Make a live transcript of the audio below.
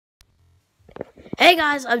Hey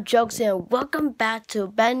guys, I'm Jokes and welcome back to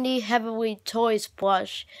Bendy Heavyweight Toys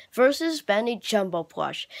Plush versus Bendy Jumbo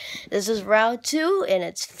Plush. This is round 2 and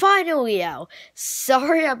it's finally out.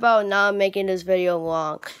 Sorry about not making this video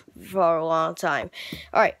for a long time.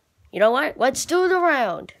 Alright, you know what? Let's do the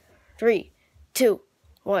round. 3, 2,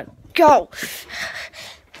 1, go!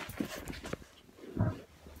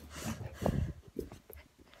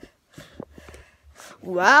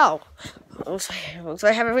 Wow. Looks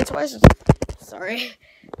like Heavyweight Toys. Sorry.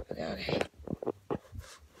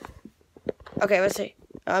 Okay, let's see.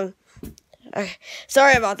 Okay.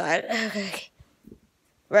 Sorry about that. Okay.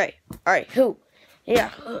 Right. Alright, who?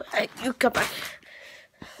 Yeah. You come back.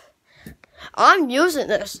 I'm using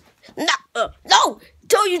this. No! No!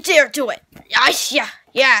 Don't you dare do it!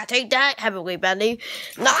 Yeah, take that, Heavyweight Bendy.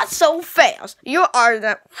 Not so fast. You are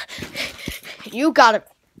the... You got it.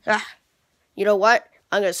 You know what?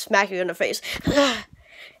 I'm gonna smack you in the face. I'm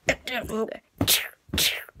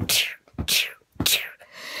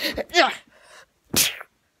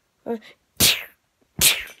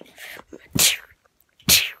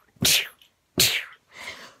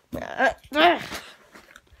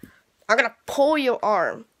gonna pull your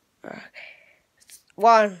arm.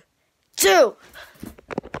 1, 2.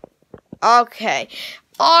 Okay.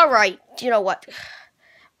 Alright. You know what?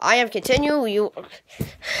 I am continuing. You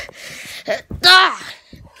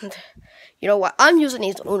know what? I'm using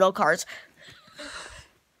these Uno cards.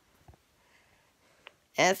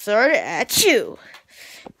 And third at you.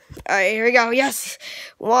 Alright, here we go. Yes.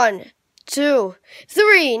 1, 2,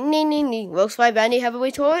 3. Looks like Bendy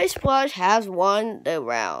Heavyweight Toys Plush has won the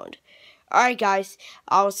round. Alright guys,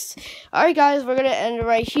 we're gonna end it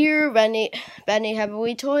right here. Bendy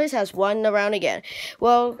Heavyweight Toys has won the round again.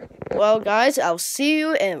 Well guys, I'll see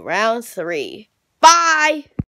you in round 3. Bye!